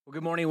Well,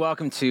 good morning.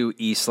 Welcome to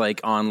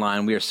Eastlake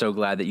Online. We are so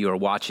glad that you are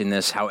watching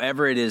this,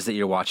 however it is that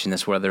you're watching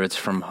this, whether it's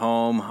from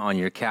home, on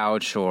your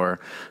couch, or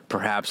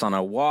perhaps on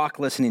a walk,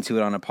 listening to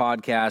it on a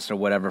podcast, or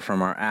whatever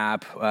from our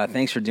app.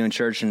 Thanks for doing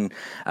church in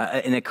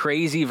a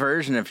crazy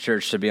version of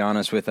church, to be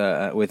honest with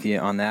you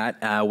on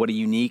that. What a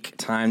unique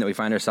time that we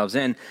find ourselves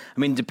in. I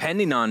mean,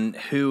 depending on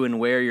who and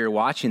where you're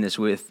watching this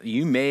with,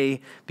 you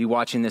may be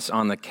watching this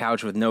on the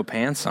couch with no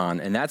pants on,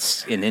 and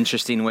that's an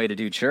interesting way to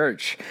do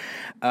church.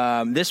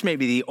 This may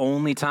be the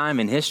only time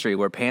in history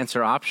where pants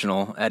are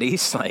optional at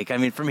Eastlake. I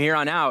mean, from here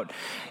on out,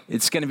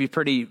 it's going to be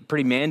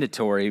pretty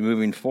mandatory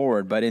moving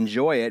forward, but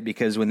enjoy it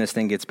because when this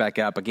thing gets back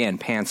up, again,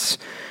 pants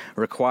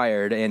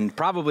required and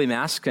probably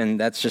mask, and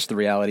that's just the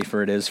reality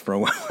for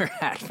where we're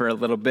at for a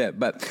little bit.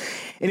 But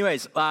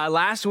anyways,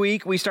 last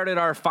week we started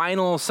our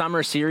final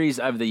summer series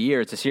of the year.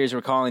 It's a series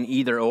we're calling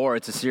Either Or.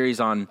 It's a series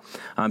on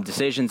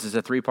decisions. It's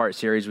a 3-part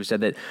series. We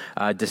said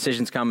that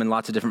decisions come in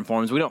lots of different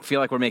forms. We don't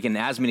feel like we're making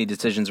as many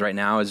decisions right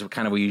now as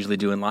kind of we usually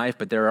do in life,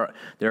 but there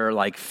are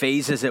like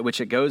phases at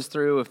which it goes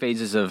through,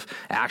 phases of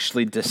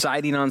actually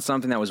deciding on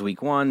something. That was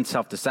week 1,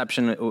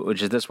 self-deception,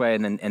 which is this way,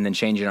 and then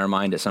changing our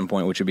mind at some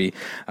point, which would be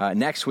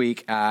next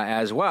week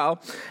as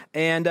well.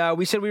 And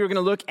we said we were going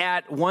to look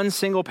at one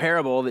single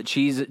parable that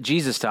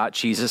Jesus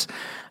taught.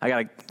 I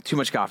got too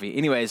much coffee.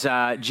 Anyways,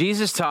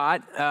 Jesus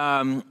taught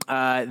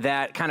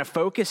that kind of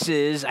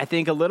focuses, I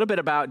think, a little bit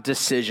about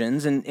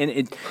decisions, and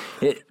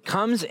it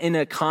comes in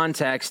a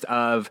context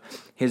of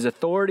his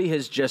authority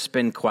has just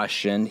been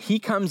questioned. He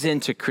comes in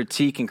to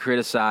critique and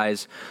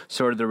criticize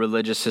sort of the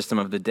religious system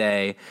of the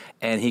day,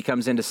 and he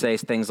comes in to say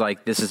things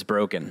like, this is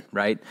broken,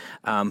 right?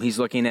 He's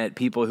looking at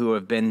people who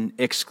have been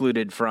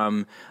excluded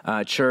from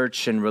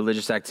church and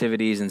religious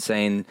activities and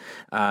saying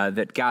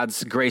that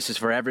God's grace is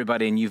for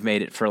everybody and you've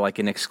made it for like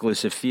an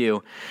exclusive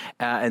few.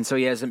 And so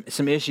he has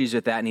some issues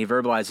with that, and he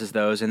verbalizes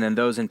those, and then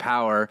those in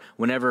power,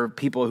 whenever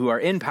people who are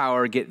in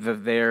power get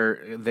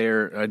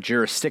their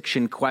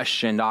jurisdiction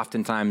questioned,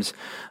 oftentimes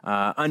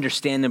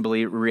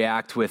understandably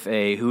react with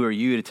a, who are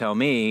you to tell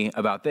me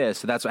about this?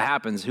 So that's what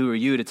happens. Who are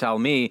you to tell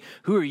me?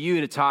 Who are you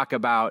to talk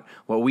about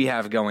what we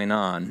have going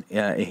on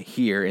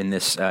here in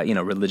this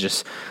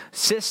religious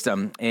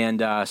system? And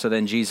so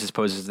then Jesus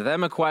poses to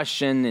them a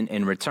question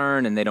in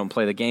return, and they don't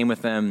play the game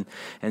with them.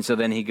 And so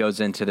then he goes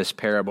into this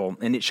parable,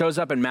 and it shows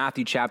up in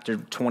Matthew chapter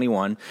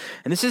 21.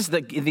 And this is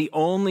the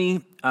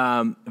only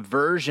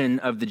version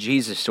of the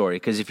Jesus story,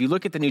 because if you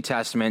look at the New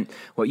Testament,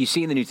 what you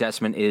see in the New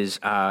Testament is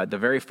the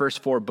very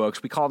first 4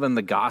 books. We call them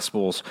the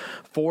Gospels,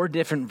 4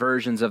 different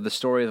versions of the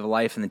story of the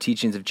life and the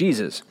teachings of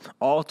Jesus,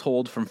 all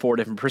told from 4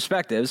 different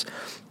perspectives.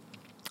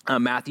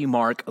 Matthew,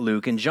 Mark,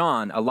 Luke, and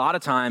John. A lot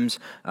of times,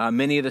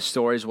 many of the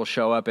stories will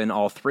show up in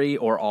all 3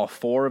 or all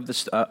 4 of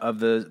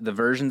the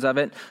versions of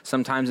it.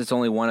 Sometimes it's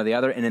only one or the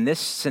other. And in this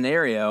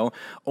scenario,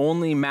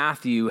 only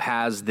Matthew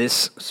has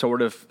this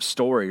sort of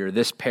story or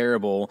this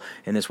parable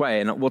in this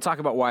way. And we'll talk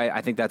about why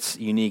I think that's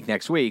unique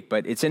next week.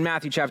 But it's in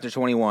Matthew chapter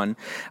 21,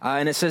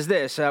 and it says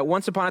this: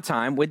 once upon a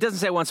time. Well, it doesn't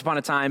say once upon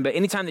a time, but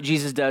anytime that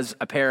Jesus does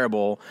a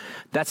parable,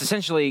 that's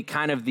essentially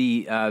kind of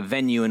the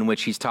venue in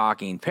which he's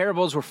talking.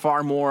 Parables were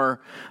far more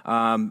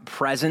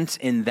present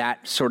in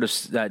that sort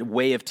of that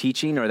way of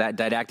teaching or that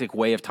didactic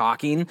way of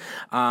talking.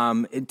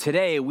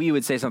 Today, we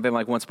would say something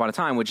like once upon a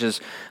time, which is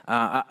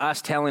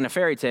us telling a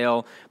fairy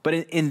tale. But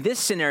in this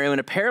scenario, in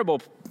a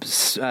parable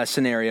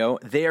scenario,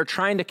 they are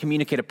trying to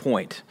communicate a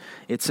point.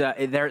 It's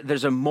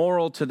there's a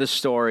moral to the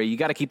story. You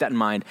got to keep that in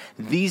mind.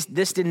 This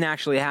didn't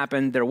actually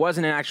happen. There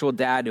wasn't an actual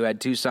dad who had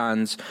 2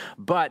 sons,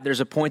 but there's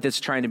a point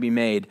that's trying to be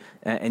made,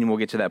 and we'll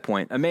get to that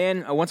point.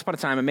 Once upon a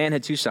time, a man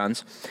had 2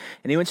 sons,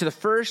 and he went to the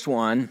first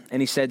one,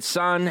 and he said,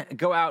 "Son,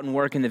 go out and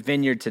work in the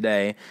vineyard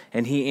today."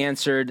 And he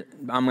answered,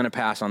 "I'm going to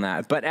pass on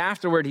that." But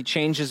afterward, he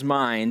changed his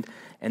mind,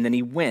 and then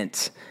he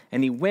went.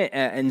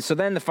 And so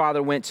then the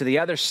father went to the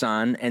other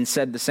son and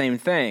said the same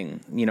thing,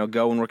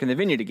 go and work in the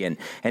vineyard again.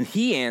 And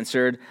he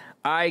answered,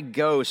 "I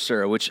go,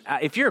 sir," which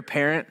if you're a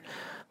parent,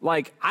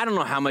 like, I don't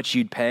know how much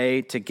you'd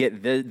pay to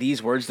get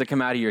these words to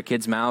come out of your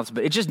kids' mouths,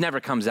 but it just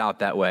never comes out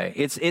that way.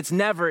 It's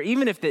never,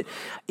 even if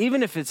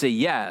it's a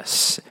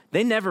yes,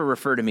 they never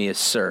refer to me as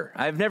sir.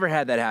 I've never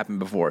had that happen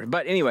before.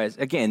 But anyways,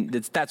 again,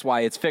 that's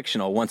why it's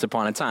fictional. Once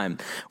upon a time,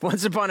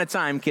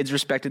 kids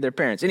respected their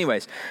parents.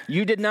 Anyways,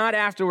 you did not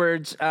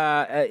afterwards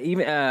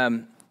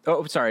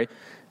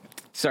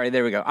Sorry,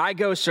 there we go. "I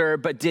go, sir,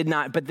 but did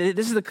not." But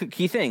this is the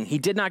key thing. He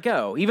did not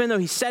go. Even though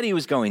he said he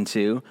was going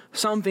to,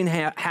 something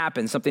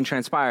happened, something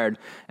transpired,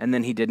 and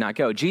then he did not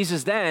go.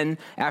 Jesus then,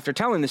 after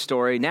telling the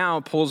story, now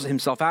pulls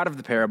himself out of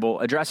the parable,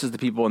 addresses the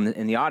people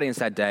in the audience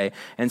that day,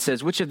 and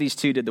says, "Which of these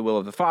 2 did the will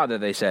of the Father?"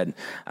 They said,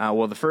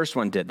 "Well, the first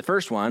one did." The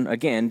first one,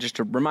 again, just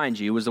to remind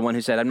you, was the one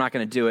who said, "I'm not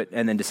going to do it,"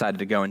 and then decided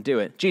to go and do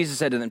it. Jesus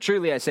said to them,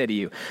 "Truly I say to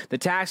you, the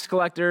tax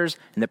collectors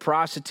and the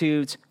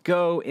prostitutes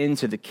go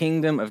into the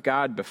kingdom of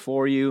God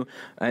before you,"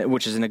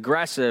 which is an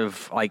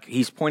aggressive, like,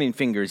 he's pointing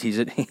fingers.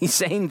 He's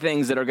saying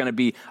things that are going to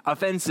be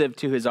offensive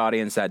to his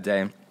audience that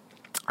day.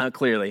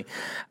 Clearly.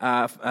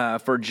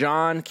 For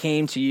John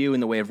came to you in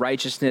the way of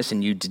righteousness,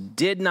 and you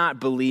did not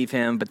believe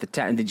him, but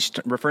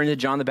referring to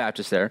John the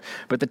Baptist there,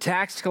 but the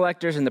tax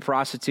collectors and the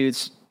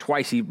prostitutes,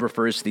 twice he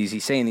refers to these,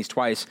 he's saying these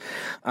twice,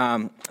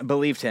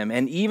 believed him.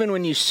 And even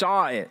when you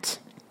saw it,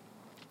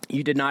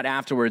 you did not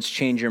afterwards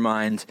change your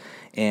mind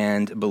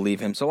and believe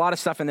him. So a lot of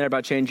stuff in there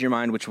about changing your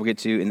mind, which we'll get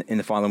to in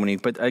the following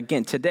week. But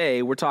again,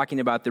 today we're talking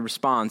about the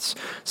response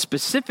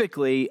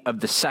specifically of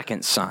the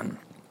second son,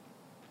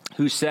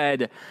 who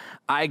said,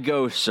 "I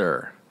go,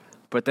 sir,"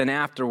 but then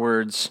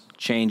afterwards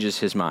changes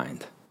his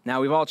mind. Now,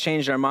 we've all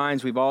changed our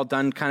minds. We've all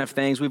done kind of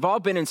things. We've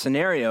all been in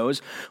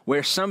scenarios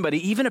where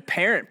somebody, even a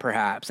parent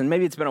perhaps, and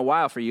maybe it's been a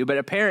while for you, but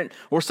a parent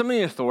or somebody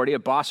in authority, a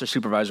boss or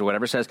supervisor or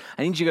whatever, says,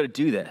 "I need you to go to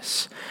do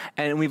this."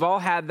 And we've all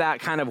had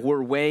that kind of,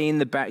 we're weighing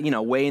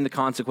the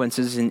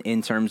consequences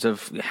in terms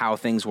of how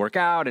things work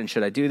out, and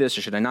should I do this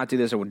or should I not do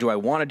this, or do I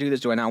want to do this,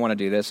 do I not want to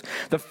do this?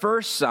 The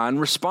first son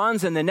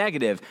responds in the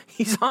negative.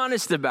 He's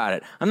honest about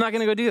it. "I'm not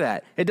going to go do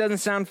that. It doesn't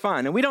sound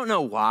fun." And we don't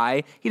know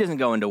why. He doesn't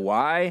go into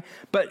why.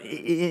 But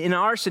in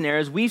our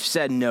scenarios, we've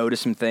said no to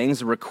some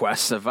things,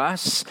 requests of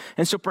us.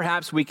 And so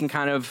perhaps we can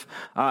kind of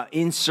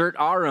insert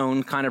our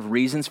own kind of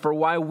reasons for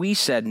why we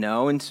said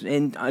no,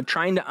 and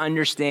trying to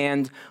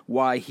understand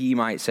why he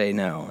might say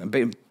no.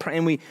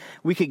 And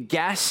we could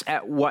guess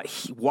at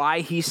why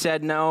he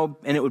said no,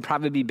 and it would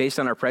probably be based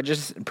on our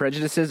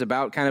prejudices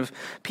about kind of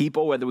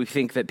people, whether we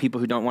think that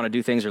people who don't want to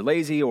do things are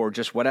lazy or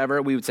just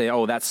whatever. We would say,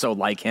 "Oh, that's so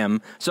like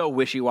him, so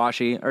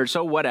wishy-washy," or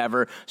so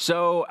whatever,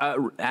 so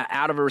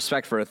out of a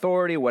respect for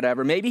authority,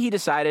 whatever. Maybe he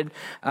decided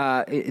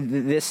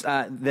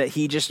that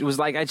he just was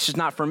like, "It's just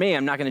not for me.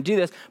 I'm not going to do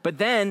this." But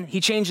then he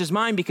changed his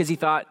mind because he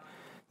thought,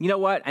 "You know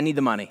what? I need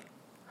the money.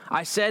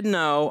 I said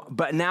no,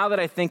 but now that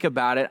I think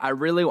about it,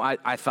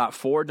 I thought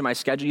forward to my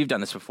schedule." You've done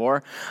this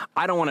before.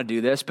 "I don't want to do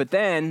this, but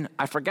then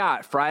I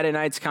forgot. Friday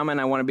night's coming.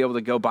 I want to be able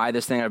to go buy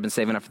this thing. I've been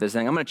saving up for this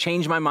thing. I'm going to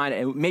change my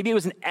mind." Maybe it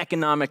was an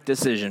economic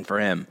decision for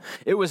him.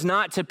 It was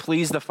not to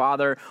please the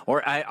father,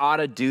 or "I ought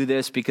to do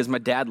this because my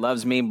dad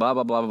loves me," blah,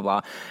 blah, blah, blah,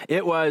 blah.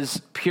 It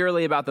was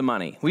purely about the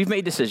money. We've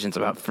made decisions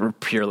for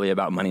purely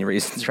about money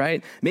reasons,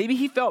 right? Maybe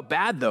he felt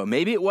bad, though.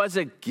 Maybe it was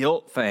a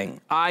guilt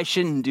thing. "I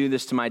shouldn't do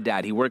this to my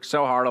dad. He works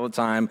so hard all the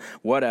time."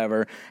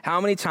 Whatever.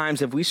 How many times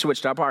have we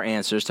switched up our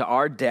answers to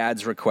our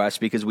dad's request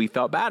because we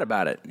felt bad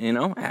about it?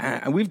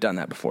 We've done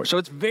that before. So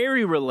it's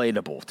very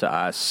relatable to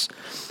us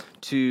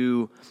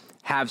to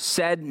have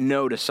said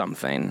no to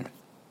something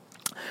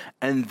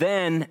and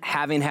then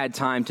having had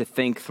time to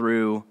think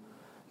through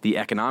the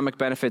economic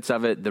benefits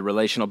of it, the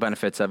relational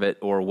benefits of it,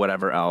 or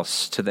whatever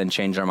else, to then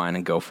change our mind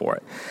and go for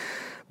it.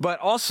 But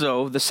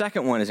also, the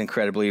second one is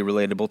incredibly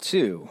relatable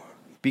too.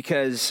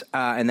 Because,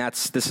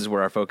 this is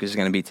where our focus is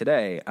going to be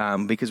today,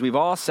 because we've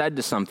all said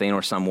to something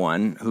or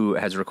someone who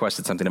has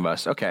requested something of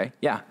us, "Okay,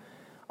 yeah,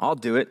 I'll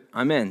do it.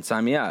 I'm in.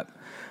 Sign me up."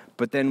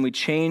 But then we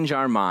change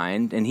our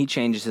mind, and he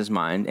changes his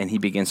mind, and he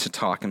begins to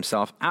talk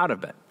himself out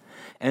of it.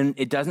 And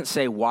it doesn't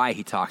say why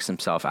he talks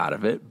himself out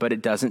of it, but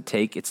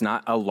it's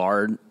not a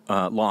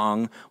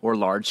long or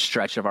large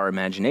stretch of our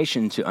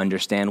imagination to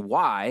understand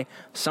why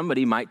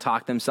somebody might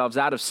talk themselves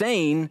out of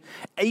saying,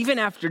 even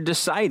after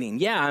deciding,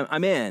 "Yeah,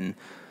 I'm in."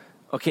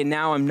 Okay,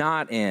 now I'm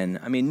not in.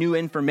 New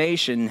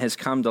information has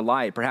come to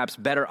light. Perhaps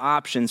better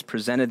options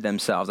presented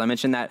themselves. I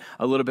mentioned that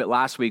a little bit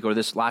last week on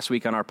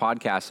our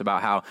podcast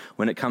about how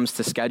when it comes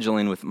to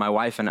scheduling with my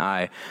wife and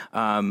I,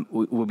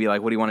 we'll be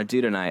like, "What do you want to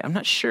do tonight?" "I'm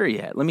not sure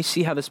yet. Let me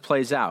see how this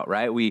plays out,"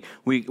 right?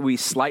 We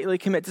slightly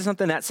commit to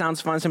something. That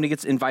sounds fun. Somebody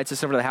invites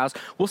us over to the house.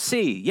 We'll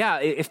see. Yeah,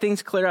 if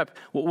things clear up,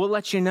 we'll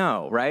let you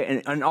know,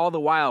 right? And all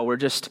the while, we're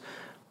just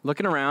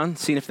looking around,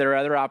 seeing if there are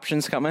other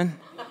options coming.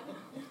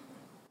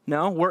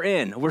 No, we're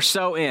in. We're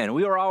so in.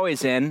 We were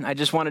always in. I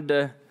just wanted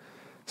to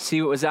see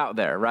what was out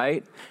there,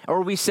 right?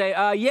 Or we say,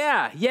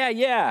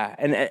 yeah.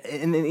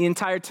 And the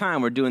entire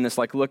time we're doing this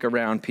look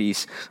around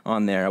piece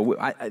on there.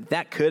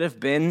 That could have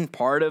been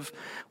part of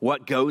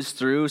what goes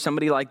through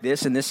somebody like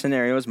this in this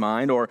scenario's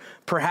mind. Or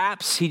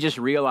perhaps he just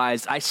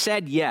realized, "I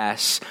said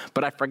yes,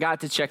 but I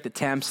forgot to check the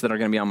temps that are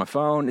going to be on my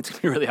phone. It's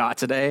going to be really hot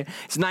today.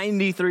 It's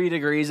 93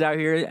 degrees out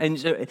here."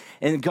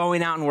 And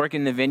going out and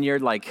working in the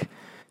vineyard,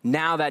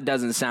 now that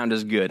doesn't sound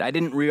as good. I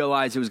didn't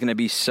realize it was going to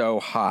be so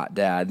hot,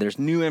 Dad. There's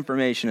new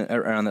information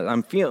around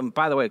that.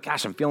 By the way,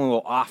 I'm feeling a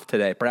little off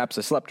today. Perhaps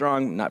I slept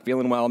wrong, not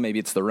feeling well. Maybe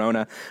it's the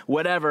Rona.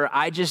 Whatever.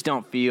 I just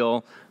don't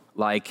feel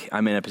like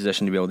I'm in a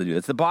position to be able to do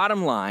this. The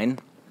bottom line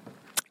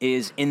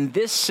is, in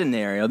this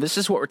scenario, this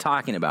is what we're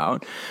talking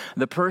about.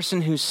 The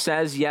person who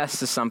says yes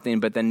to something,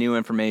 but then new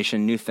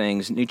information, new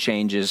things, new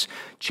changes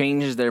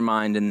their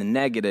mind in the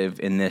negative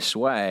in this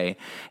way.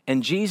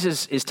 And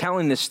Jesus is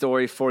telling this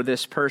story for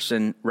this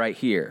person right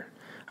here.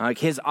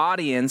 His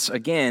audience,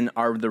 again,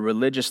 are the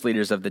religious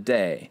leaders of the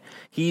day.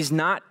 He's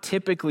not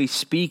typically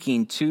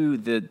speaking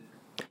to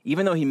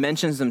even though he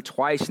mentions them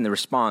twice in the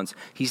response,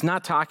 he's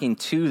not talking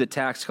to the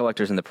tax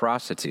collectors and the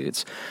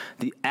prostitutes.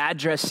 The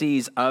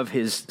addressees of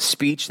his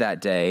speech that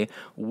day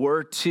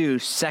were to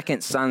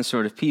second son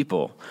sort of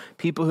people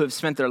who have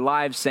spent their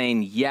lives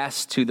saying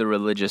yes to the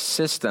religious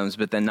systems,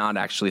 but then not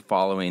actually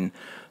following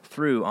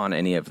through on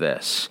any of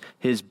this.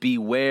 His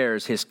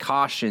bewares, his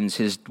cautions,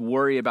 his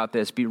worry about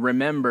this,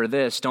 remember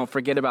this, don't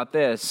forget about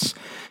this.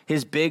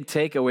 His big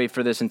takeaway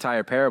for this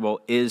entire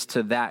parable is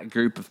to that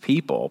group of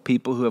people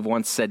who have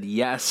once said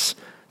yes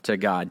to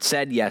God,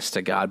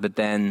 but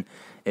then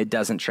it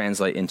doesn't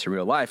translate into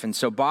real life. And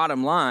so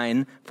bottom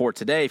line for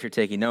today, if you're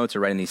taking notes or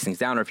writing these things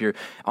down, or if you're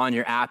on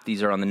your app,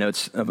 these are on the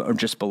notes or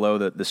just below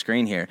the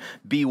screen here.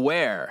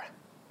 Beware.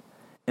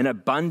 An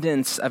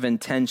abundance of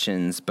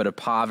intentions, but a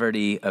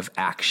poverty of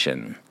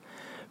action.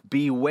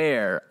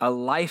 Beware a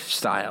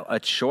lifestyle, a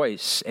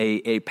choice,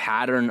 a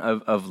pattern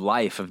of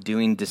life, of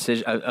doing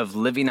of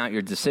living out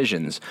your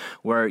decisions,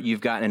 where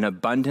you've got an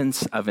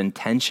abundance of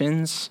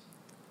intentions.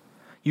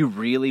 You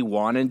really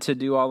wanted to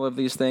do all of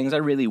these things. I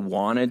really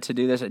wanted to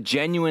do this. I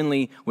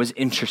genuinely was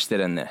interested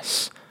in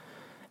this.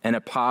 And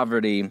a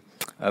poverty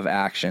of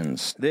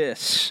actions.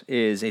 This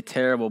is a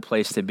terrible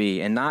place to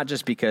be, and not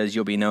just because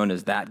you'll be known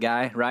as that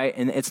guy, right?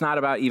 And it's not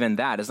about even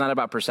that. It's not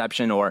about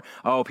perception or,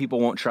 oh, people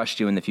won't trust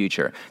you in the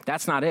future.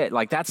 That's not it.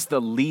 Like, that's the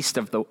least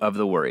of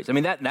the worries. I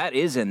mean, that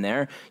is in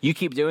there. You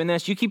keep doing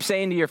this. You keep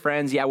saying to your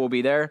friends, yeah, we'll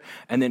be there.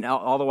 And then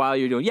all the while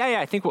you're doing, yeah,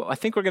 I think we're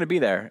going to be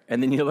there.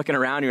 And then you're looking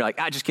around and you're like,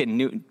 just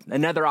kidding.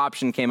 Another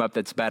option came up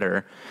that's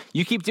better.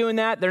 You keep doing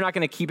that, they're not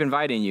going to keep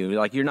inviting you.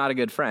 Like, you're not a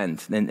good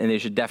friend, and they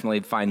should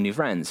definitely find new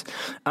friends.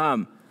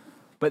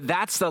 But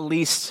that's the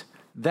least.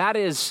 That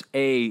is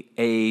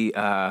a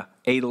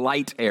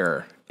light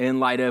error in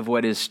light of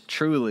what is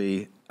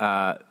truly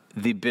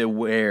the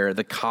beware,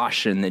 the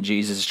caution that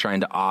Jesus is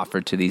trying to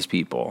offer to these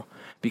people.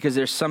 Because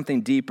there's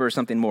something deeper,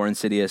 something more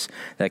insidious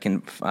that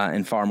can,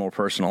 and far more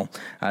personal,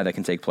 that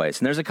can take place.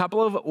 And there's a couple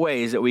of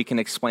ways that we can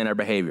explain our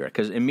behavior.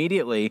 Because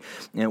immediately,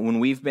 when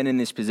we've been in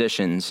these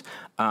positions,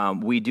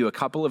 we do a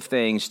couple of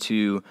things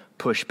to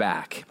push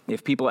back.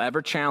 If people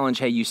ever challenge,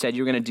 hey, you said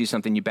you were going to do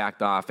something, you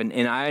backed off.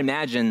 And I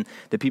imagine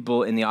the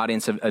people in the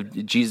audience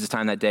of Jesus'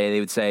 time that day, they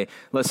would say,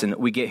 listen,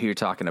 we get who you're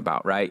talking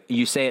about, right?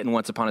 You say it in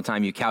Once Upon a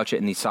Time, you couch it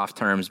in these soft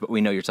terms, but we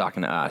know you're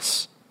talking to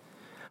us.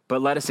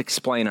 But let us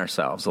explain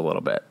ourselves a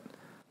little bit.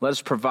 Let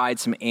us provide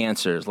some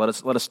answers. Let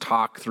us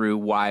talk through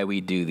why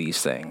we do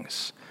these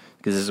things,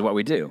 because this is what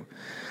we do.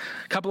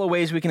 A couple of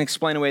ways we can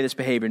explain away this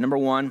behavior. Number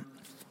one,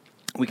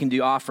 we can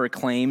offer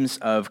claims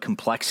of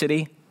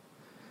complexity.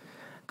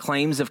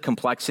 Claims of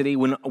complexity.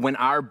 When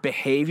our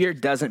behavior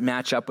doesn't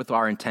match up with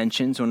our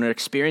intentions, when we're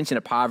experiencing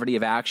a poverty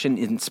of action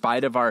in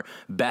spite of our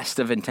best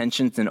of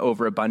intentions and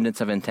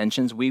overabundance of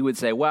intentions, we would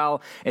say,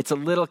 well, it's a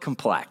little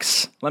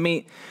complex. Let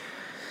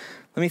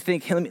me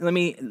think,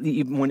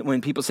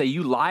 when people say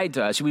you lied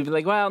to us, we'd be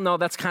like, well, no,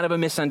 that's kind of a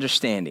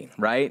misunderstanding,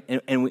 right?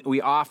 And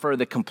we offer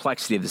the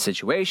complexity of the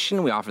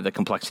situation. We offer the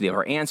complexity of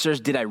our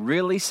answers. Did I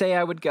really say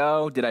I would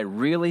go? Did I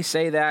really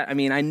say that? I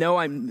mean, I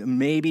know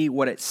maybe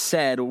what it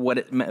said,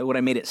 what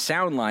I made it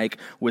sound like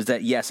was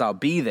that, yes, I'll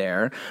be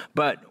there.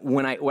 But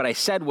what I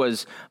said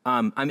was,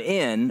 I'm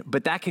in,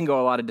 but that can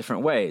go a lot of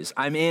different ways.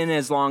 I'm in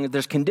as long as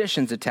there's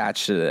conditions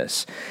attached to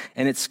this.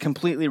 And it's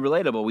completely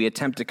relatable. We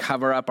attempt to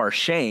cover up our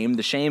shame,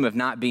 the shame of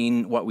not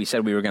being what we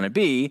said we were going to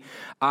be,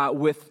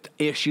 with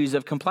issues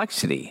of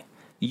complexity.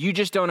 You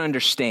just don't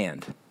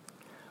understand.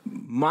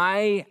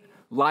 My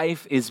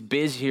life is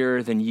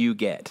busier than you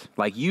get.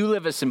 Like, you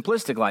live a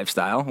simplistic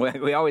lifestyle.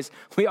 We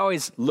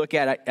always look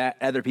at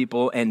other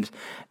people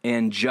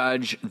and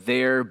judge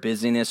their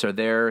busyness or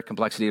their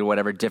complexity or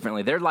whatever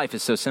differently. Their life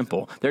is so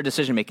simple. Their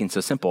decision making is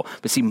so simple.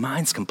 But see,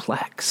 mine's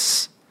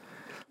complex.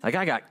 Like,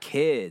 I got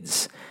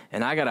kids,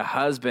 and I got a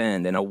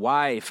husband and a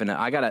wife, and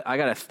I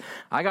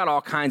got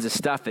all kinds of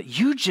stuff that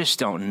you just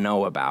don't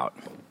know about.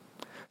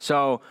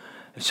 So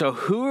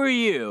who are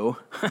you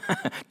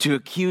to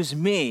accuse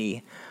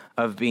me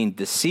of being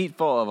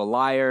deceitful, of a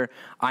liar?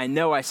 I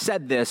know I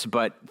said this,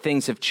 but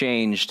things have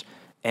changed,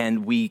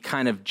 and we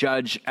kind of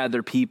judge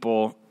other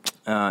people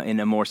in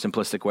a more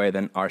simplistic way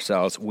than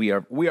ourselves. We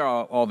are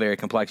all very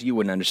complex. You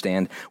wouldn't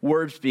understand.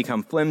 Words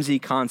become flimsy.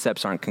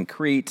 Concepts aren't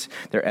concrete.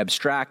 They're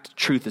abstract.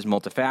 Truth is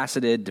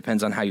multifaceted.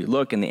 Depends on how you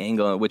look and the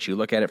angle at which you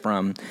look at it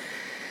from.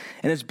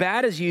 And as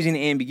bad as using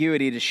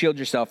ambiguity to shield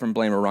yourself from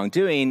blame or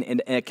wrongdoing,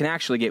 and it can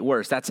actually get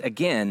worse. That's,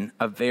 again,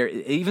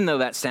 even though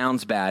that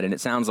sounds bad, and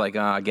it sounds like,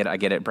 oh, I get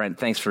it, Brent,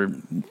 thanks for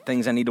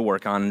things I need to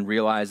work on and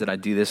realize that I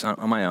do this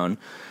on my own.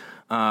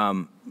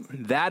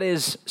 That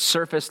is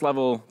surface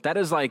level. That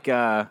is like,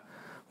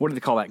 what do they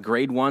call that?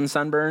 Grade 1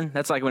 sunburn?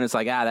 That's like when it's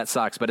like, that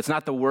sucks, but it's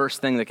not the worst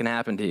thing that can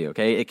happen to you,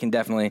 okay? It can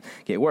definitely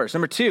get worse.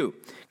 Number 2,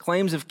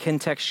 claims of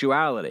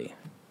contextuality.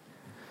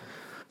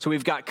 So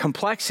we've got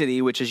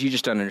complexity, which is you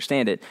just don't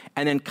understand it,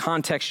 and then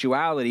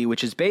contextuality,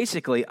 which is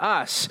basically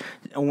us,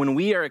 when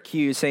we are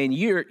accused saying,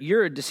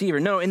 you're a deceiver.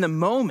 No, in the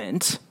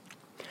moment,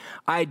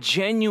 I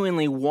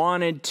genuinely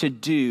wanted to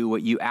do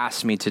what you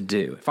asked me to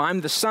do. If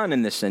I'm the son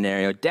in this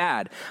scenario,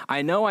 Dad,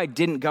 I know I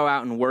didn't go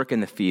out and work in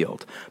the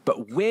field,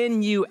 but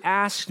when you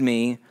asked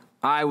me,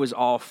 I was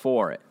all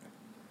for it.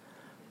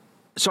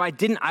 So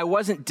I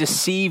wasn't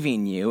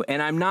deceiving you,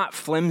 and I'm not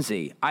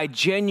flimsy. I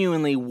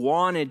genuinely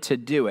wanted to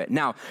do it.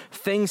 Now,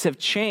 things have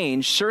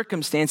changed,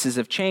 circumstances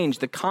have changed,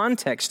 the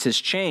context has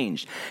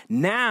changed.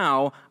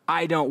 Now,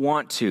 I don't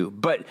want to,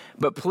 but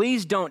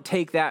please don't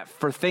take that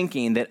for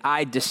thinking that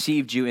I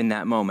deceived you in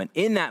that moment.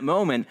 In that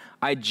moment,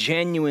 I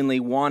genuinely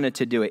wanted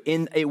to do it.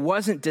 It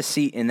wasn't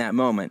deceit in that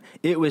moment.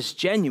 It was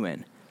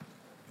genuine.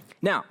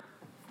 Now,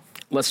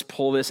 let's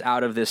pull this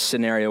out of this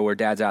scenario where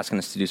Dad's asking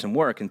us to do some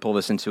work and pull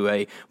this into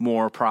a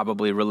more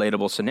probably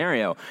relatable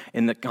scenario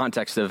in the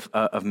context of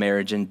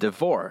marriage and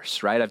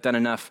divorce, right? I've done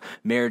enough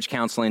marriage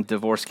counseling,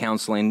 divorce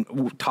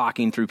counseling,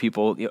 talking through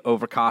people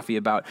over coffee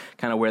about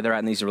kind of where they're at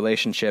in these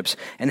relationships,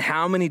 and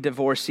how many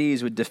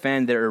divorcees would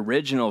defend their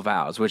original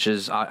vows, which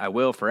is, I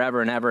will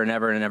forever and ever and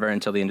ever and ever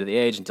until the end of the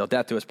age, until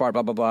death do us part,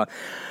 blah, blah, blah.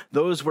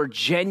 Those were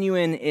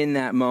genuine in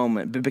that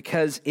moment, but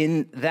because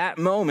in that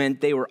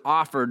moment they were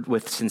offered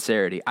with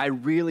sincerity. I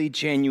really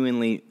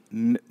genuinely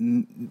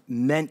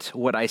meant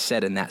what I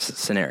said in that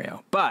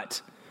scenario. But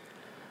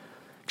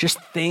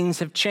just things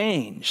have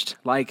changed.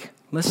 Like,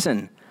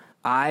 listen,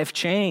 I've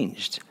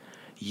changed.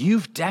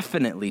 You've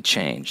definitely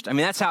changed. I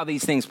mean, that's how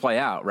these things play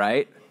out,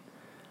 right?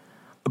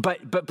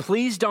 But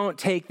please don't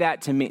take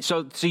that to me.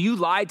 So you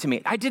lied to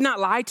me. I did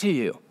not lie to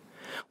you.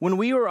 When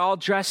we were all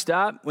dressed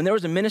up, when there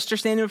was a minister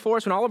standing before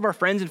us, when all of our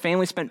friends and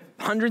family spent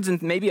hundreds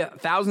and maybe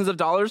thousands of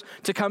dollars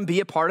to come be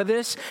a part of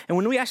this, and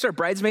when we asked our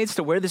bridesmaids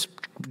to wear this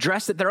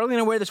dress that they're only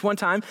going to wear this one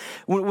time,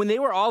 when they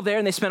were all there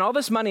and they spent all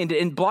this money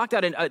and blocked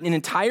out an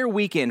entire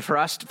weekend for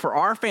us, for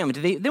our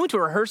family, they went to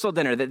a rehearsal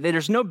dinner.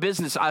 There's no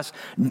business us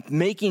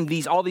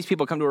making all these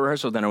people come to a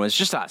rehearsal dinner. It was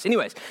just us.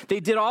 Anyways, they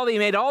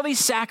made all these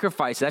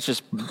sacrifices. That's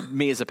just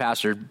me as a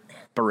pastor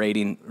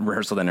berating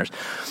rehearsal dinners.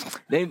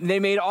 They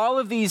made all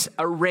of these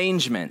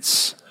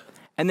arrangements,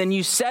 and then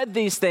you said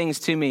these things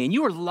to me, and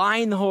you were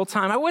lying the whole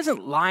time. I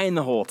wasn't lying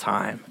the whole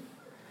time.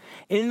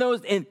 In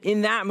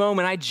that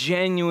moment, I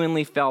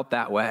genuinely felt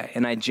that way,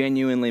 and I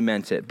genuinely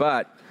meant it.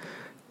 But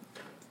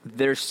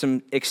there's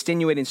some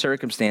extenuating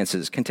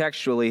circumstances.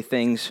 Contextually,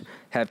 things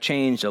have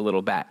changed a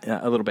little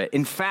bit.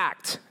 In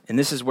fact, and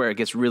this is where it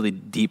gets really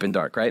deep and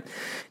dark, right?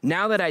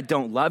 Now that I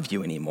don't love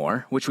you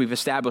anymore, which we've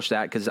established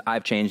that because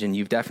I've changed and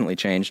you've definitely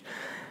changed,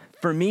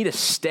 for me to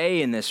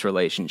stay in this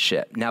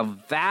relationship, now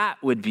that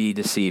would be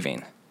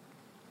deceiving,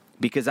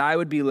 because I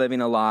would be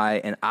living a lie,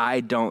 and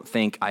I don't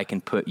think I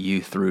can put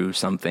you through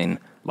something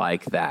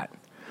like that.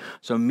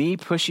 So me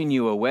pushing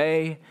you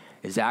away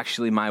is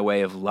actually my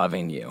way of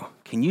loving you.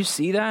 Can you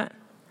see that?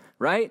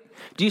 Right?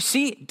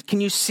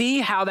 Can you see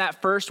how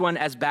that first one,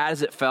 as bad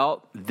as it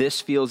felt, this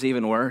feels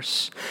even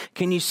worse?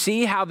 Can you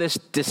see how this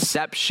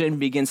deception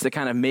begins to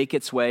kind of make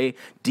its way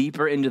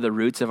deeper into the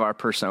roots of our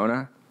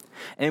persona?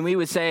 And we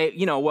would say,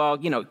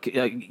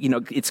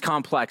 it's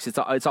complex.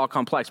 It's all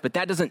complex, but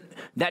that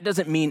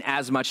doesn't mean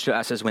as much to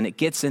us as when it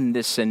gets in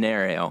this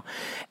scenario.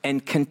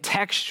 And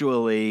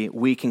contextually,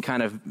 we can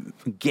kind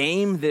of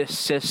game this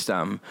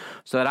system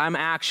so that I'm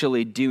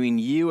actually doing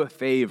you a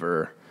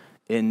favor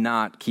in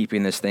not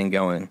keeping this thing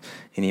going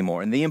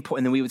anymore. And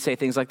then we would say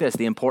things like this: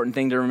 the important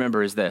thing to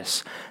remember is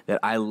this,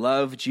 that I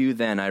loved you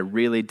then, I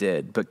really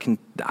did, but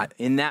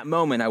in that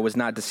moment, I was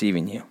not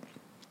deceiving you.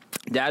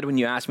 Dad, when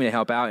you asked me to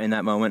help out in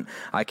that moment,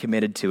 I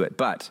committed to it,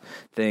 but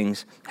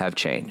things have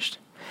changed.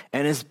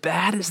 And as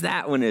bad as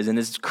that one is, and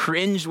as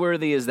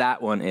cringeworthy as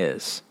that one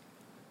is,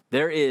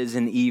 there is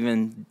an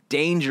even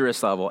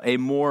dangerous level,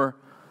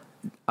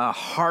 a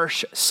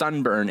harsh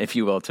sunburn, if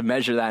you will, to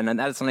measure that. And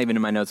that's not even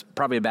in my notes,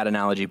 probably a bad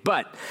analogy,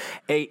 but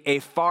a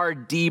far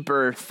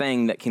deeper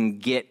thing that can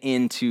get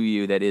into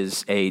you, that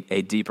is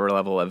a deeper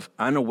level of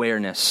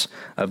unawareness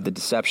of the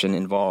deception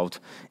involved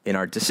in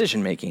our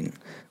decision-making,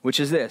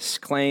 which is this: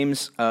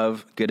 claims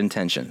of good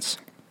intentions.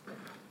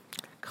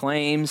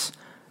 Claims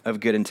of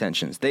good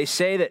intentions. They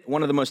say that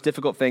one of the most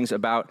difficult things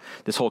about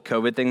this whole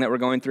COVID thing that we're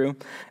going through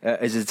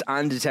is its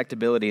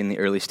undetectability in the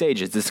early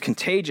stages. It's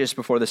contagious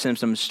before the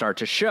symptoms start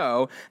to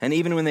show, and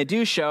even when they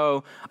do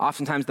show,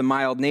 oftentimes the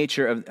mild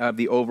nature of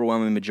the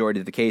overwhelming majority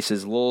of the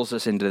cases lulls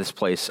us into this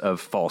place of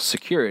false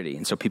security,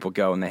 and so people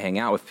go and they hang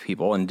out with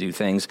people and do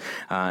things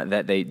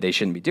that they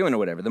shouldn't be doing or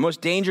whatever. The most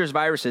dangerous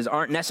viruses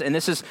aren't necessary, and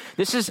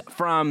this is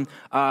from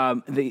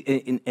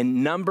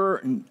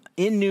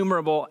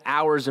innumerable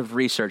hours of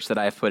research that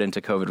I have put into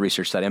COVID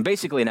research study. I'm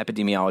basically an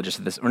epidemiologist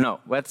at this, or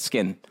no, what's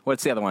skin?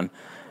 What's the other one?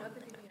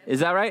 Is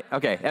that right?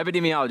 Okay,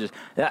 epidemiologist.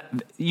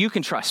 You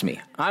can trust me.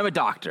 I'm a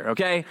doctor,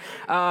 okay?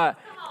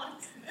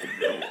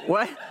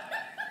 What?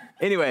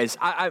 Anyways,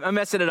 I'm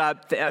messing it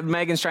up.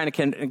 Megan's trying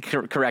to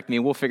correct me.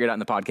 We'll figure it out in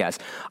the podcast.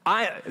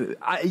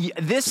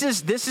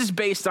 This is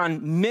based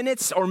on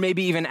minutes or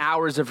maybe even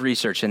hours of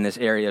research in this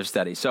area of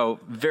study. So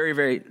very,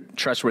 very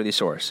trustworthy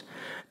source.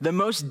 The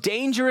most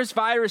dangerous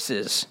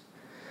viruses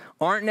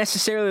aren't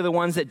necessarily the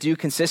ones that do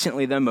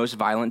consistently the most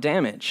violent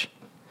damage.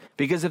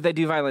 Because if they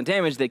do violent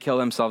damage, they kill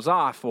themselves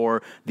off,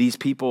 or these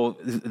people,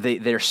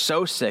 they're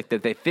so sick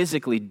that they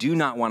physically do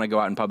not want to go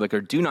out in public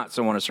or do not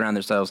so want to surround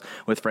themselves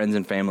with friends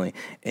and family.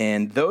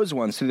 And those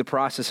ones, through the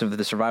process of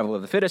the survival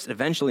of the fittest,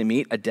 eventually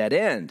meet a dead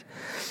end.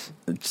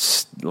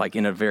 It's like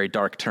in a very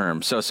dark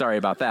term. So sorry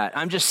about that.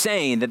 I'm just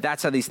saying that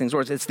that's how these things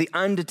work. It's the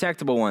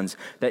undetectable ones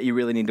that you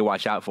really need to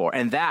watch out for.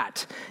 And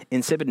that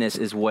insipidness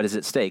is what is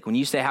at stake. When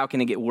you say, how can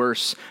it get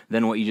worse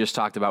than what you just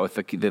talked about with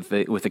the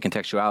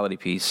contextuality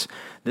piece,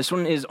 this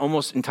one is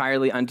almost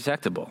entirely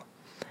undetectable.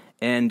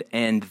 And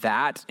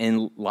that,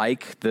 and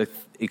like the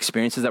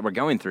experiences that we're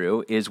going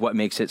through, is what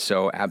makes it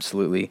so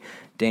absolutely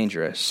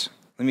dangerous.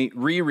 Let me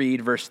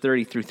reread verse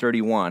 30 through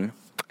 31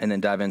 and then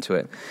dive into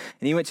it.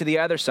 And he went to the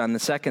other son, the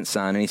second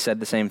son, and he said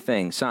the same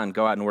thing. Son,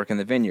 go out and work in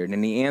the vineyard.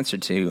 And he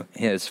answered to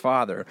his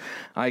father,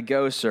 I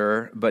go,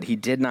 sir, but he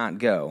did not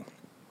go.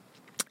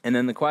 And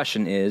then the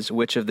question is,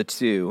 which of the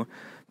two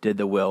did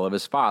the will of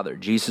his father?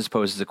 Jesus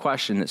poses a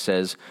question that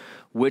says,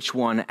 which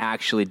one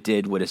actually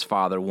did what his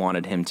father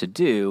wanted him to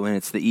do? And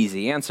it's the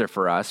easy answer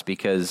for us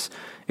because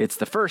it's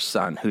the first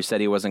son who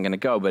said he wasn't going to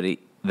go, but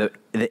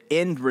the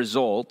end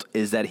result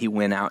is that he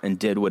went out and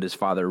did what his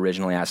father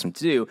originally asked him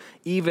to do,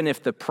 even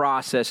if the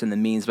process and the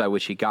means by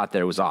which he got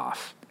there was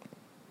off.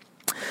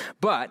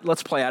 But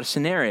let's play out a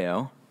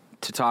scenario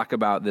to talk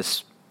about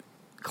this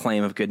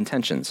claim of good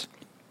intentions.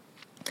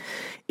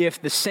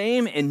 If the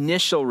same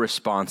initial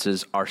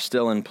responses are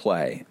still in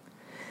play,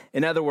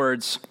 in other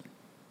words,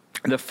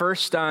 the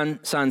first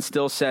son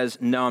still says,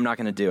 no, I'm not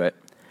going to do it.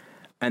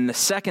 And the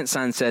second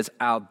son says,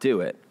 I'll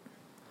do it.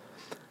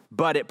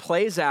 But it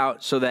plays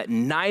out so that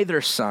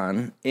neither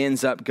son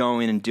ends up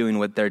going and doing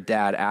what their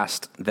dad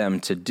asked them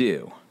to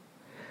do.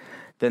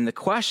 Then the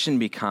question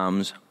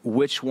becomes,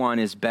 which one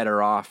is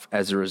better off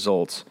as a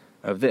result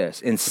of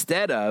this?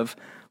 Instead of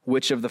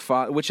which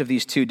of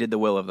these two did the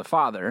will of the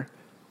father,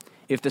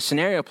 if the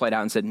scenario played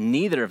out and said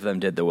neither of them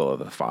did the will of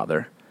the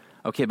father,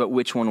 okay, but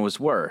which one was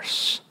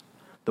worse?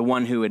 The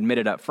one who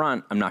admitted up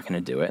front, I'm not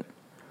going to do it,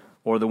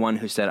 or the one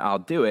who said, I'll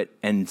do it,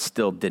 and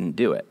still didn't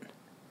do it?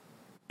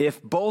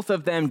 If both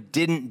of them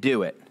didn't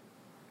do it,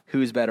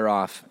 who's better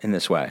off in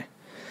this way?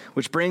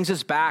 Which brings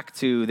us back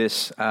to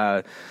this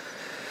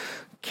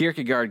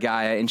Kierkegaard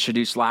guy I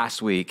introduced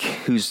last week,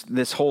 who's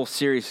this whole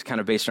series is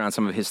kind of based around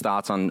some of his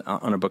thoughts on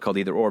a book called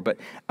Either Or. But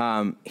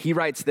he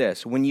writes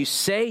this: when you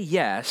say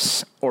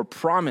yes or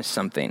promise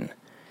something,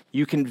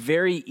 you can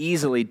very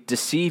easily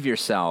deceive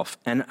yourself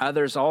and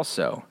others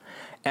also,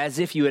 as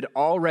if you had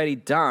already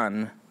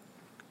done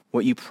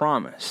what you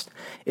promised.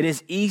 It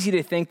is easy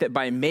to think that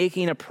by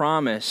making a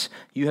promise,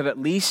 you have at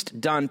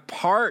least done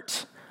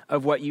part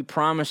of what you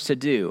promised to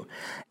do,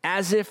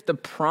 as if the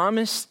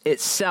promise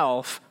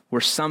itself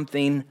were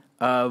something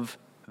of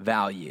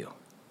value.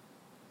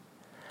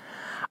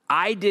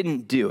 I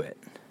didn't do it,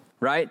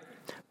 right?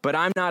 But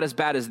I'm not as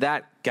bad as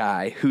that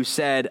guy who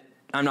said,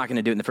 I'm not going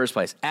to do it in the first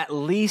place. At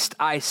least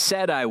I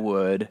said I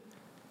would,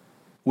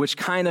 which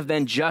kind of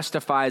then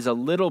justifies a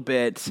little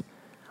bit.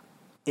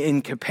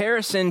 In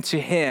comparison to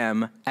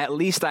him, at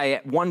least I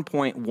at one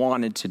point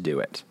wanted to do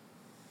it.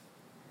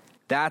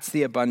 That's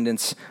the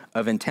abundance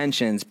of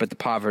intentions, but the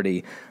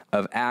poverty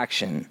of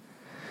action.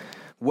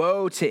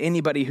 Woe to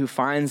anybody who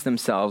finds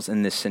themselves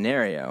in this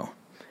scenario.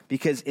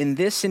 Because in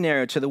this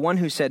scenario, to the one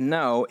who said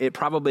no, it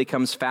probably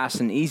comes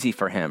fast and easy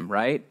for him,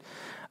 right?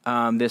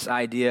 This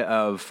idea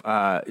of,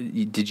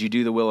 did you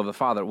do the will of the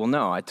Father? Well,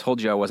 no, I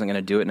told you I wasn't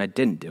going to do it, and I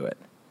didn't do it.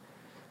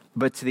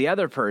 But to the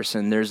other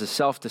person, there's a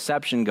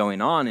self-deception going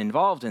on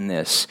involved in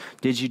this.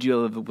 Did you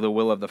do the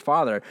will of the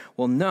Father?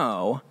 Well,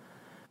 no,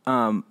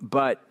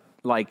 but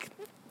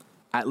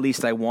at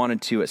least I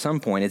wanted to at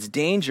some point. It's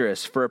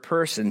dangerous for a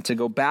person to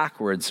go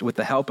backwards with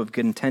the help of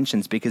good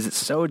intentions because it's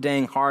so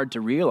dang hard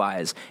to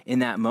realize in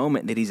that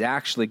moment that he's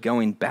actually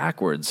going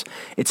backwards.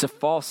 It's a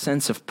false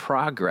sense of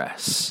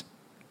progress.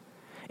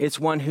 It's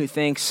one who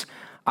thinks,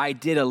 I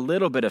did a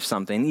little bit of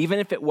something, even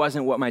if it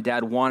wasn't what my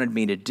dad wanted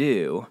me to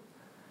do.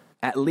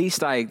 At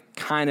least I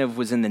kind of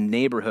was in the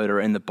neighborhood or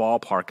in the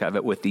ballpark of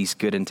it with these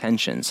good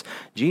intentions.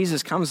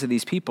 Jesus comes to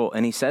these people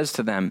and he says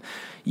to them,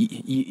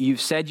 you've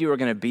said you were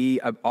going to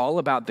be all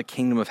about the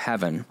kingdom of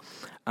heaven,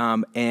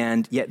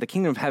 and yet the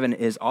kingdom of heaven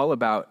is all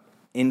about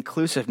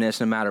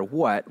inclusiveness no matter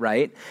what,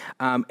 right?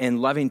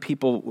 And loving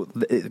people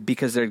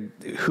because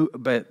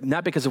but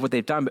not because of what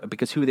they've done, but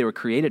because who they were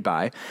created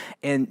by.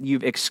 And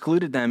you've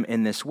excluded them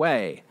in this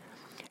way.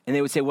 And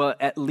they would say, well,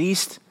 at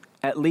least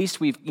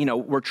we've,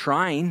 we're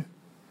trying.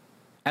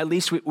 At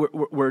least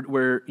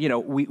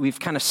we've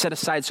kind of set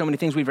aside so many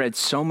things. We've read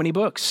so many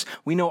books.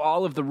 We know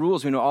all of the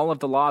rules. We know all of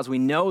the laws. We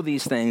know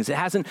these things. It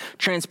hasn't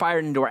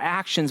transpired into our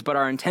actions, but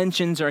our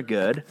intentions are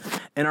good,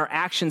 and our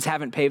actions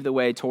haven't paved the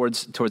way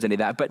towards any of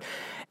that. But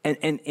and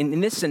in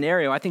this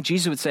scenario, I think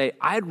Jesus would say,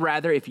 I'd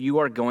rather, if you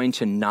are going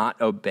to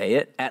not obey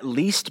it, at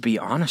least be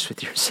honest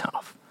with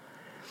yourself.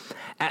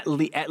 At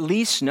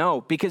least no,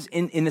 because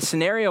in the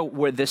scenario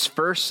where this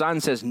first son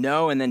says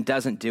no and then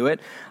doesn't do it,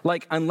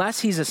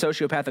 unless he's a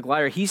sociopathic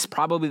liar, he's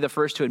probably the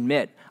first to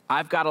admit,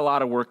 I've got a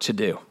lot of work to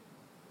do.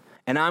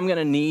 and I'm going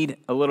to need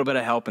a little bit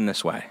of help in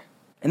this way.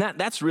 And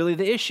that's really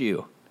the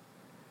issue.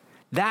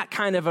 That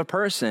kind of a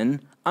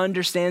person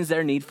understands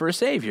their need for a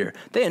Savior.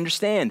 They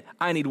understand,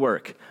 I need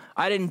work.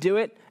 I didn't do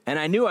it, and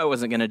I knew I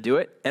wasn't going to do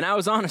it, and I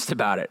was honest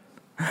about it.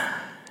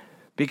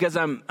 Because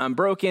I'm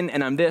broken,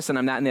 and I'm this, and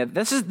I'm that, and that.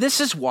 This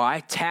is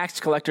why tax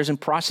collectors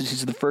and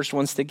prostitutes are the first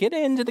ones to get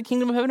into the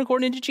kingdom of heaven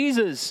according to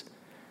Jesus.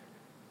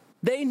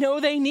 They know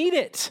they need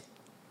it.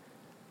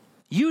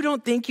 You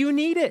don't think you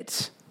need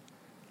it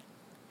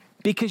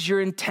because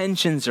your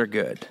intentions are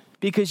good,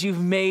 because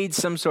you've made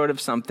some sort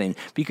of something,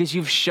 because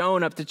you've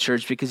shown up to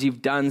church, because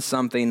you've done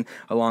something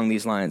along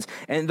these lines.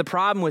 And the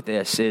problem with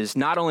this is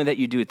not only that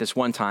you do it this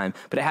one time,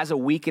 but it has a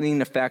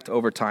weakening effect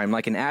over time,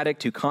 like an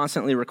addict who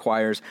constantly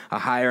requires a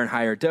higher and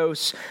higher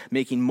dose,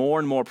 making more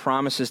and more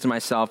promises to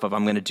myself of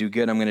I'm going to do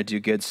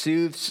good,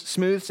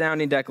 smooth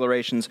sounding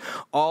declarations,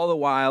 all the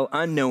while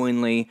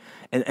unknowingly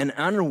and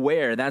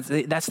unaware. That's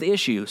the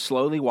issue,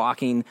 slowly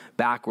walking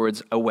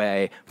backwards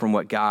away from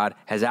what God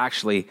has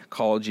actually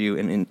called you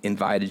and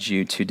invited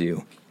you to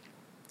do.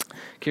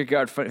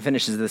 Kierkegaard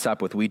finishes this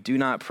up with, we do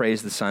not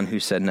praise the son who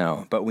said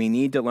no, but we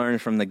need to learn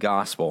from the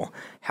gospel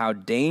how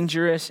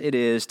dangerous it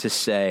is to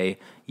say,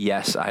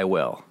 yes, I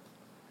will.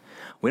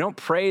 We don't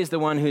praise the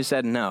one who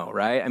said no,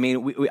 right? I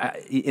mean,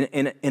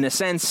 in a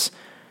sense,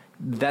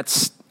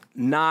 that's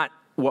not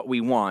what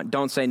we want.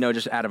 Don't say no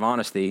just out of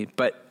honesty,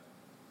 but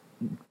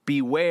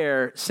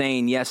beware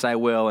saying, yes, I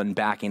will, and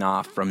backing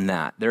off from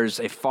that. There's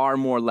a far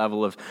more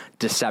level of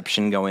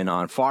deception going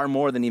on, far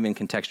more than even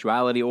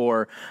contextuality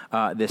or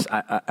this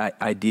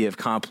idea of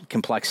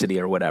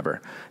complexity or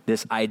whatever,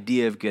 this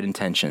idea of good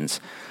intentions.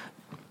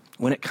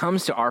 When it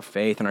comes to our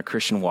faith and our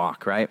Christian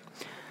walk, right?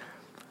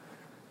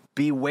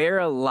 Beware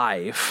a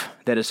life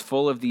that is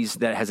full of these,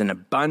 that has an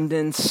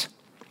abundance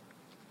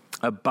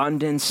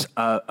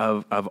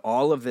of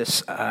all of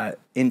this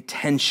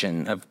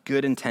intention, of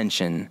good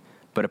intention,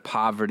 but a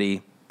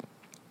poverty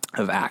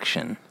of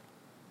action.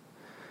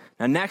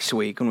 Now, next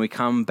week, when we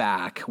come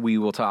back, we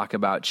will talk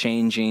about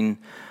changing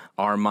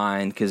our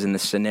mind, because in the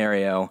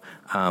scenario,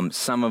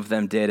 some of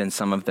them did and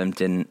some of them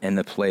didn't, and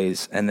the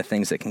plays and the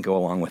things that can go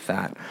along with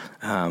that.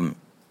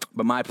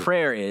 But my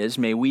prayer is,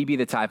 may we be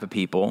the type of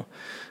people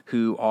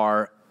who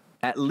are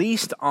at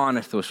least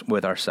honest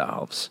with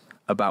ourselves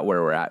about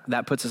where we're at.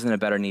 That puts us in a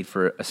better need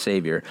for a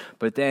Savior.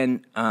 But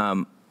then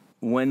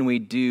when we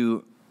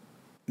do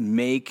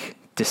make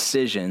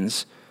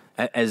decisions,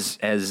 as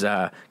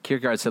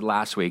Kierkegaard said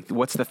last week,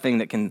 what's the thing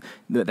that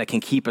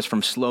can keep us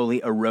from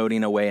slowly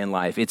eroding away in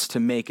life? It's to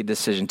make a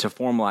decision, to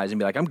formalize and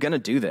be like, I'm going to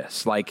do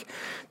this. Like,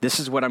 this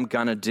is what I'm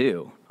going to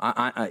do.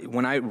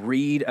 When I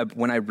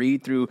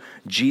read through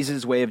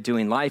Jesus' way of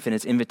doing life and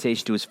his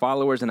invitation to his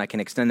followers, and I can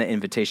extend that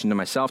invitation to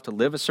myself to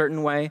live a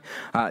certain way,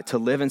 to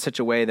live in such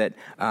a way that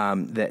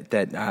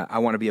I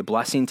want to be a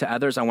blessing to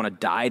others. I want to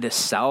die to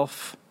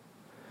self,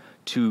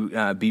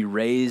 to be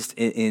raised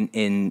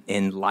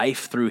in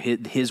life through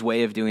his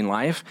way of doing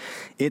life.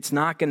 It's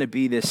not going to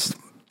be this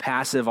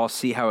passive, I'll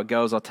see how it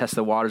goes, I'll test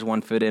the waters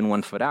 1 foot in,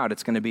 1 foot out.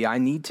 It's going to be, I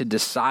need to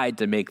decide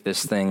to make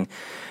this thing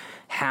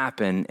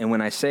happen. And when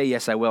I say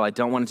yes, I will, I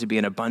don't want it to be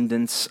an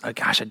abundance. I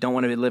don't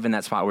want to live in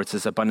that spot where it's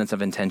this abundance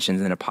of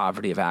intentions and a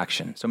poverty of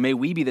action. So may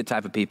we be the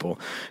type of people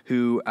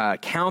who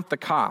count the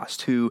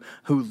cost, who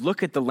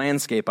look at the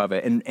landscape of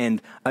it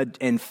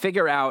and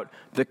figure out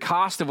the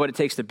cost of what it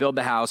takes to build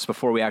the house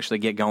before we actually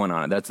get going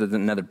on it. That's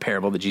another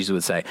parable that Jesus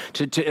would say.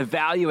 To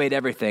evaluate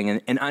everything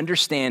and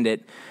understand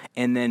it,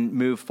 and then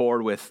move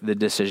forward with the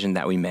decision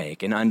that we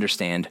make and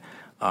understand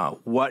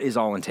what is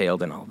all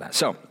entailed in all of that.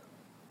 So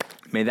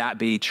may that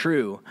be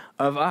true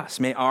of us.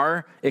 May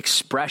our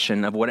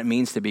expression of what it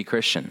means to be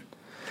Christian,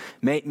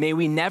 may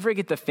we never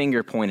get the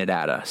finger pointed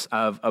at us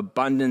of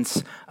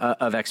abundance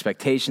of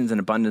expectations and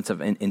abundance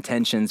of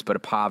intentions, but a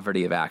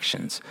poverty of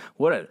actions.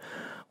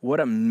 What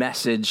a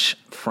message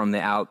from the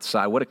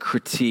outside. What a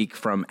critique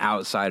from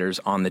outsiders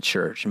on the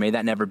church. May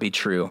that never be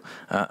true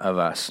of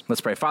us.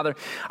 Let's pray. Father,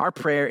 our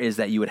prayer is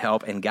that you would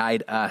help and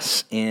guide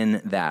us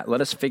in that.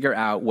 Let us figure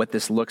out what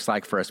this looks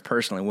like for us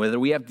personally, whether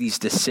we have these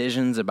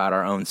decisions about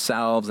our own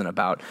selves and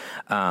about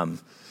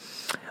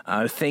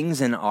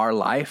things in our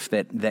life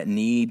that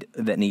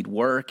need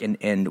work,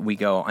 and we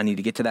go, I need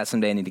to get to that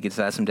someday, I need to get to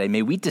that someday.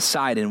 May we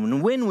decide,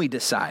 and when we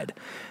decide,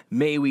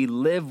 may we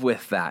live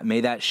with that.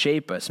 May that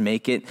shape us. May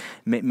it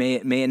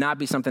not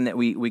be something that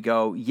we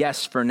go,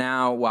 yes, for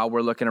now, while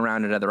we're looking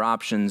around at other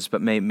options,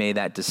 but may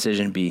that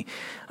decision be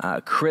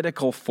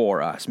critical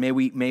for us. May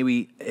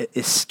we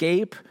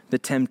escape the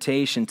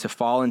temptation to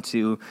fall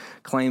into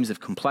claims of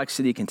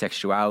complexity,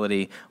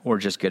 contextuality, or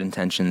just good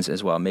intentions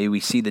as well. May we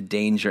see the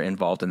danger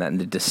involved in that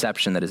and the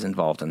deception that is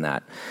involved in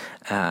that.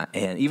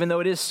 And even though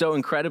it is so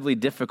incredibly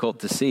difficult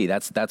to see,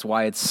 that's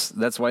why it's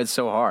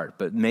so hard.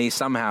 But may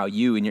somehow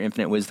you, in your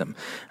infinite wisdom,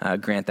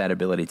 grant that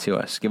ability to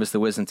us. Give us the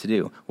wisdom to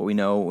do what we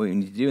know we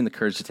need to do and the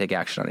courage to take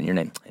action on it. In your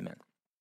name, amen.